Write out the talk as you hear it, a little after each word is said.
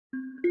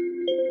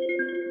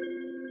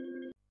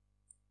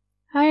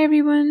Hi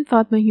everyone,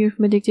 Fatma here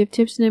from Addictive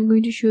Tips, and I'm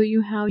going to show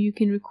you how you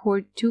can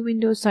record two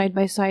windows side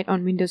by side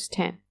on Windows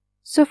 10.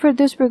 So for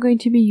this, we're going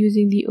to be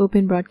using the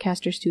Open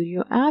Broadcaster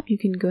Studio app. You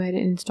can go ahead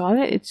and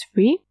install it, it's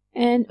free.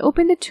 And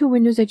open the two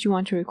windows that you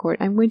want to record.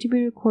 I'm going to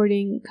be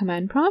recording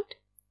Command Prompt,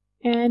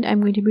 and I'm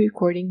going to be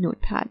recording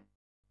Notepad.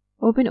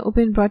 Open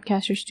Open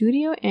Broadcaster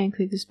Studio and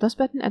click this plus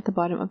button at the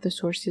bottom of the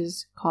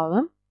sources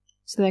column.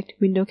 Select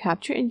Window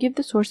Capture and give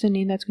the source a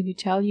name that's going to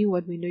tell you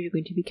what window you're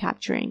going to be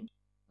capturing.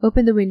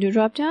 Open the window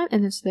drop-down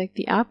and then select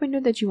the app window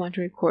that you want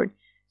to record.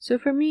 So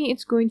for me,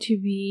 it's going to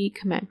be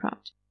Command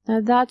Prompt. Now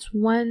that's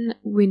one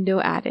window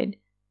added.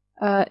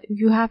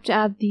 You have to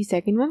add the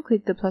second one.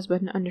 Click the plus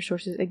button under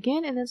sources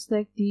again and then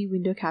select the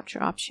window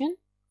capture option.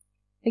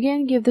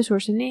 Again, give the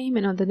source a name,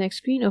 and on the next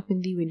screen,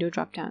 open the window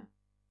drop-down.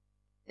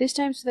 This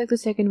time, select the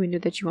second window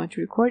that you want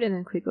to record and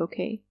then click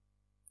OK.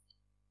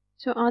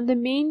 So on the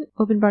main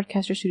Open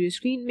Broadcaster Studio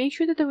screen, make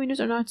sure that the windows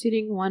are not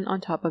sitting one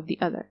on top of the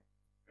other.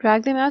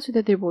 Drag them out so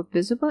that they're both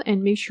visible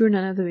and make sure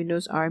none of the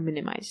windows are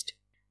minimized.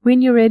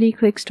 When you're ready,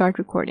 click Start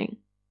Recording.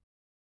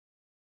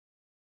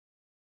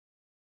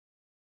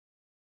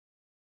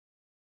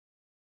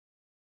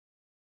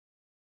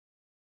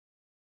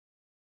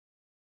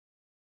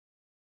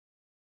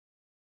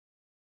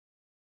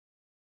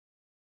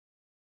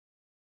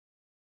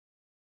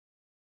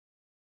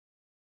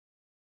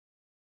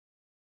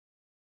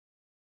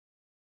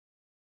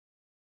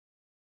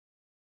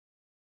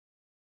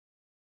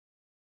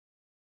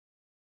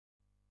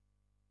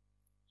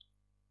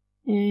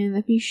 And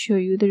let me show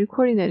you the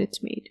recording that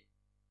it's made.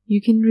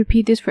 You can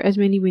repeat this for as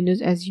many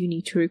windows as you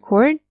need to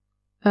record.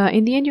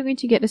 In the end, you're going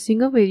to get a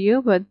single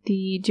video, but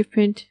the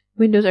different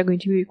windows are going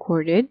to be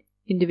recorded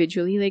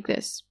individually like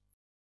this.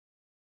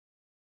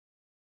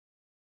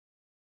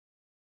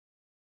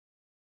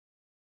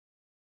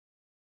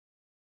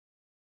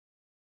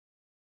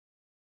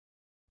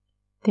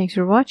 Thanks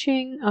for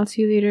watching. I'll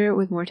see you later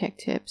with more tech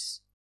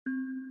tips.